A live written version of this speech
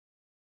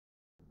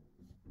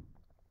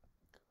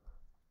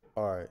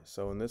Alright,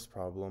 so in this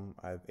problem,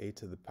 I have 8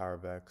 to the power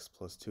of x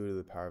plus 2 to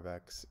the power of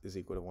x is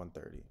equal to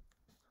 130.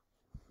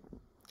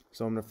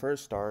 So I'm going to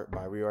first start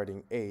by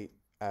rewriting 8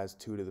 as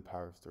 2 to the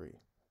power of 3.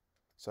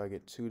 So I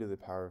get 2 to the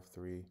power of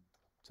 3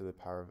 to the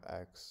power of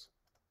x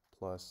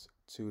plus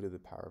 2 to the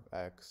power of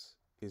x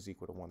is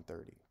equal to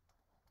 130.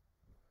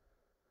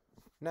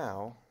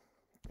 Now,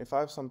 if I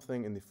have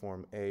something in the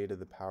form a to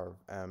the power of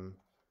m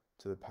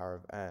to the power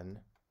of n,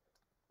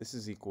 this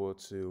is equal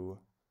to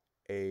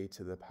a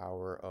to the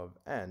power of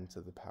n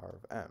to the power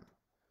of m.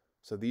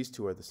 So these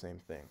two are the same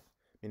thing,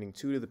 meaning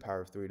 2 to the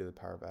power of 3 to the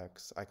power of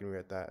x, I can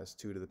rewrite that as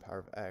 2 to the power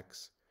of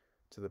x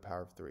to the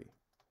power of 3.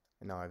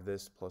 And now I have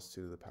this plus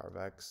 2 to the power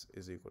of x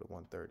is equal to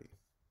 130.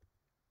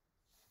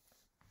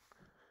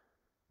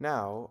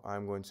 Now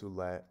I'm going to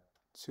let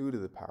 2 to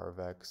the power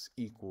of x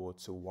equal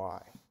to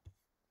y.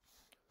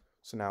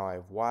 So now I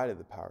have y to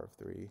the power of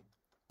 3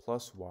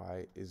 plus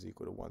y is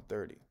equal to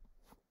 130.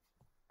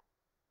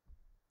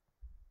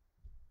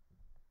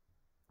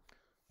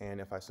 And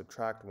if I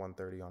subtract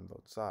 130 on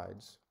both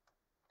sides,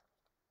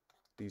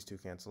 these two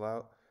cancel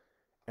out,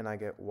 and I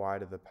get y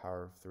to the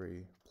power of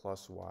 3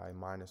 plus y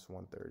minus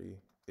 130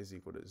 is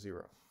equal to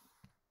 0.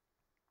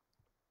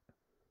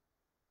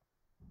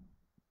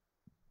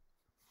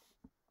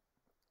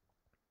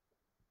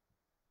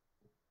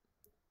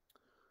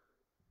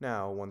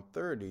 Now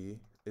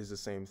 130 is the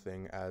same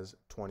thing as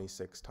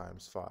 26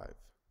 times 5.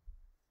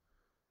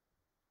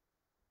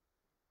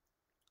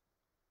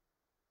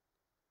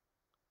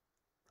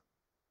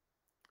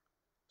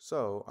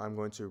 So I'm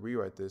going to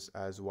rewrite this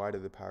as y to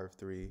the power of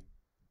 3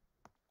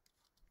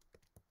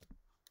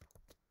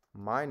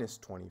 minus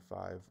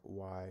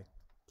 25y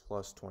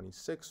plus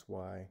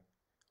 26y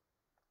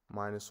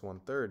minus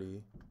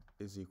 130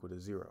 is equal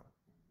to 0.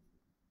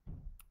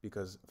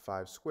 Because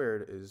 5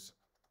 squared is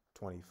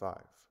 25.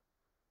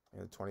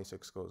 And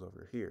 26 goes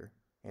over here.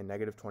 And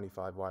negative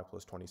 25y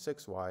plus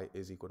 26y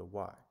is equal to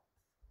y.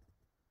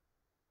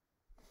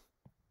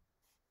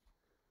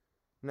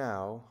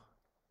 Now,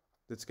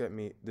 this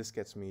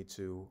gets me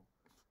to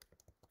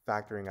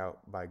factoring out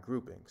by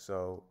grouping.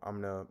 So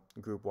I'm going to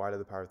group y to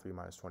the power of 3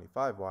 minus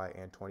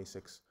 25y and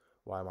 26y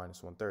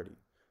minus 130.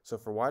 So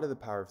for y to the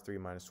power of 3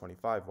 minus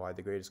 25y,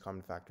 the greatest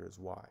common factor is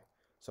y.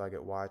 So I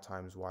get y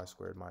times y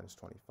squared minus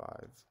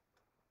 25.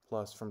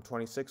 Plus from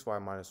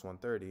 26y minus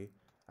 130,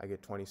 I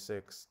get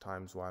 26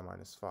 times y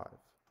minus 5.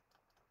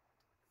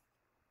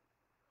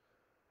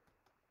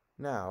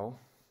 Now,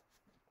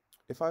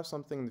 if I have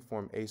something in the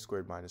form a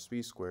squared minus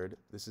b squared,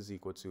 this is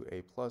equal to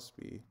a plus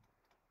b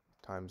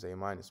times a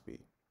minus b.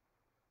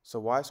 So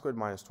y squared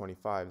minus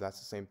 25, that's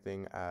the same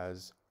thing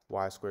as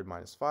y squared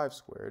minus 5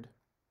 squared,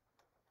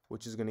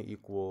 which is going to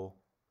equal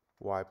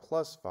y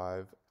plus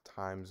 5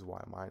 times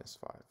y minus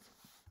 5.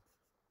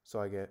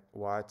 So I get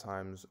y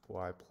times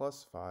y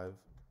plus 5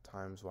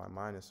 times y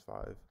minus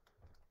 5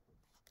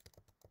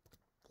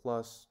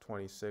 plus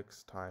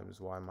 26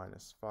 times y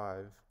minus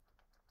 5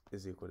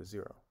 is equal to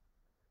 0.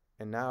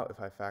 And now if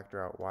I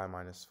factor out y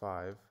minus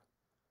 5,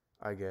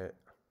 I get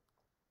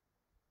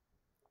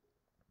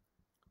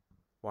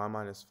y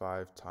minus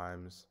 5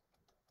 times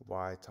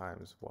y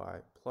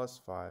plus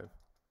 5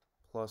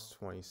 plus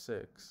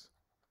 26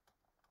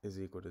 is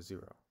equal to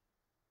 0.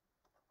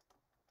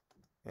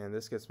 And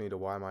this gets me to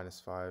y minus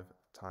 5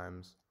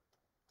 times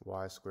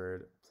y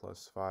squared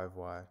plus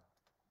 5y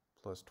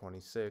plus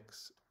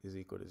 26 is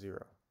equal to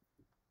 0.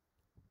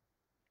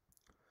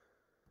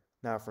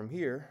 Now from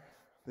here,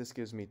 this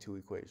gives me two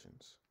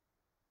equations.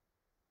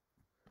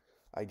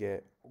 I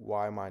get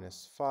y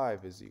minus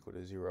 5 is equal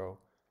to 0,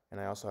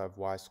 and I also have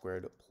y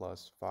squared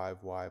plus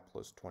 5y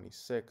plus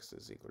 26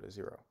 is equal to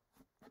 0.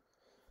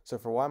 So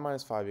for y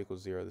minus 5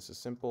 equals 0, this is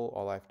simple.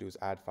 All I have to do is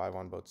add 5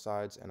 on both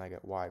sides, and I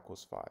get y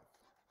equals 5.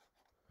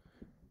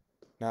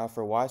 Now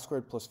for y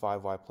squared plus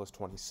 5y plus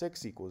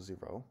 26 equals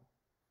 0,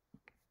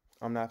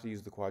 I'm going to have to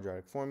use the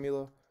quadratic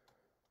formula,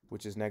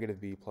 which is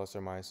negative b plus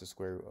or minus the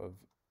square root of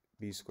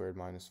b squared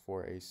minus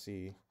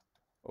 4ac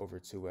over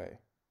 2a.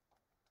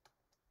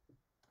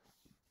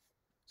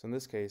 So in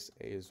this case,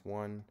 a is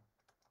 1,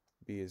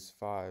 b is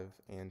 5,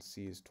 and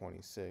c is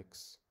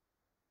 26.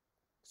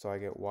 So I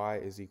get y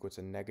is equal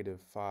to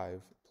negative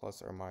 5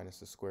 plus or minus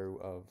the square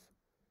root of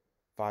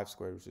 5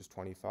 squared, which is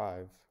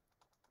 25,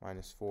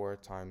 minus 4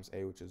 times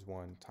a, which is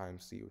 1,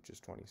 times c, which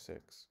is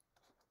 26,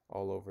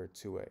 all over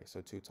 2a,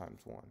 so 2 times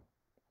 1.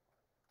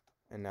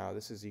 And now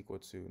this is equal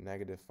to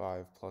negative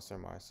 5 plus or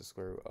minus the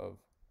square root of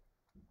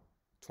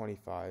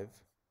 25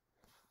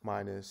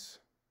 minus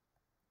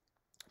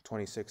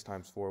 26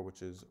 times 4,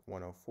 which is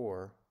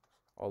 104,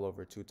 all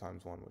over 2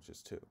 times 1, which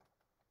is 2.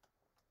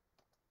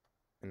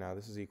 And now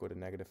this is equal to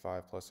negative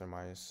 5 plus or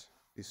minus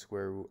the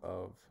square root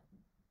of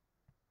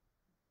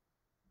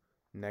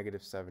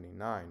negative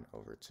 79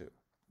 over 2.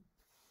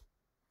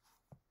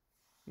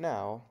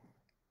 Now,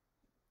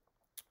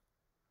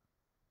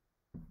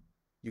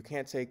 you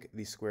can't take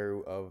the square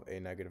root of a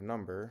negative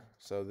number,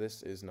 so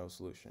this is no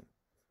solution.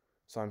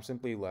 So I'm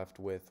simply left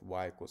with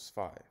y equals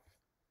 5.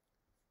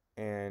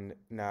 And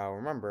now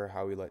remember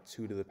how we let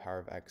 2 to the power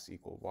of x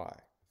equal y.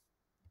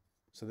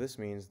 So this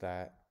means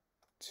that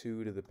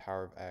 2 to the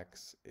power of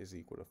x is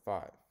equal to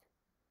 5.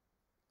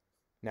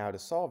 Now to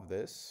solve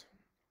this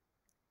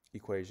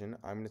equation,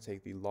 I'm going to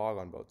take the log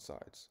on both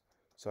sides.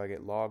 So I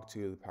get log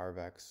 2 to the power of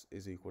x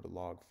is equal to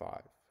log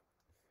 5.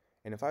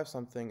 And if I have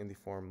something in the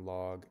form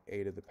log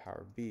a to the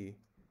power of b,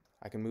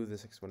 I can move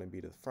this exponent b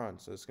to the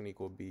front, so it's going to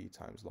equal b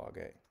times log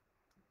a.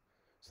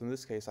 So in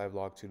this case, I have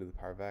log 2 to the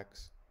power of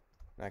x,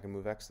 and I can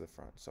move x to the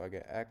front. So I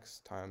get x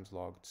times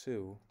log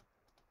 2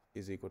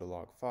 is equal to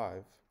log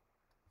 5.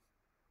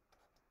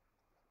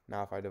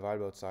 Now if I divide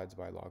both sides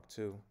by log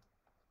 2,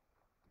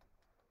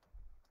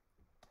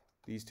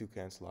 these two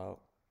cancel out,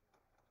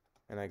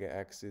 and I get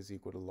x is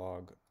equal to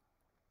log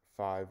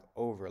 5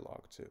 over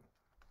log 2.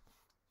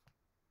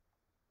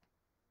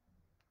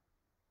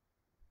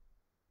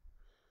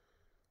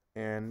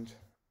 And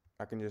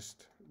I can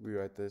just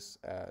rewrite this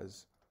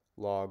as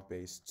log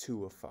base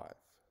 2 of 5.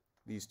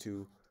 These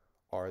two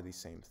are the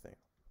same thing.